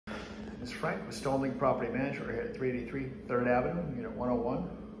It's Frank with Stonelink Property Management. We're here at 383 3rd Avenue, Unit 101,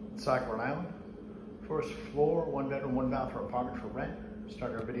 Woonsocket, Rhode Island. First floor, 1 bedroom, 1 bathroom apartment for rent.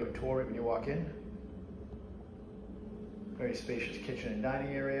 Starting our video tour right when you walk in. Very spacious kitchen and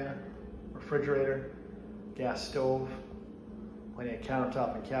dining area, refrigerator, gas stove, plenty of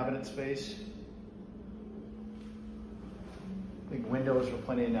countertop and cabinet space. Big windows with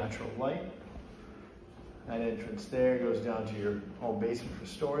plenty of natural light. That entrance there goes down to your home basement for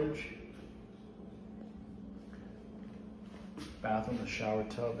storage. Bathroom, the shower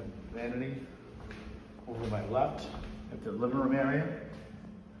tub and vanity. Over to my left, at the living room area.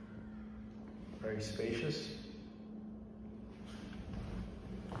 Very spacious.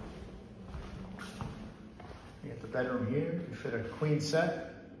 You get the bedroom here. You fit a queen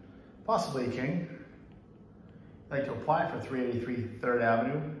set, possibly a king. I'd like to apply for 383 3rd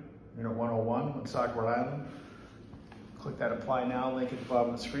Avenue, Unit 101, Woonsocket, Rhode Island. Click that apply now link at the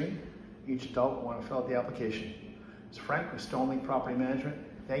bottom of the screen. Each adult will want to fill out the application. It's Frank with Stonelink Property Management.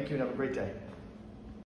 Thank you and have a great day.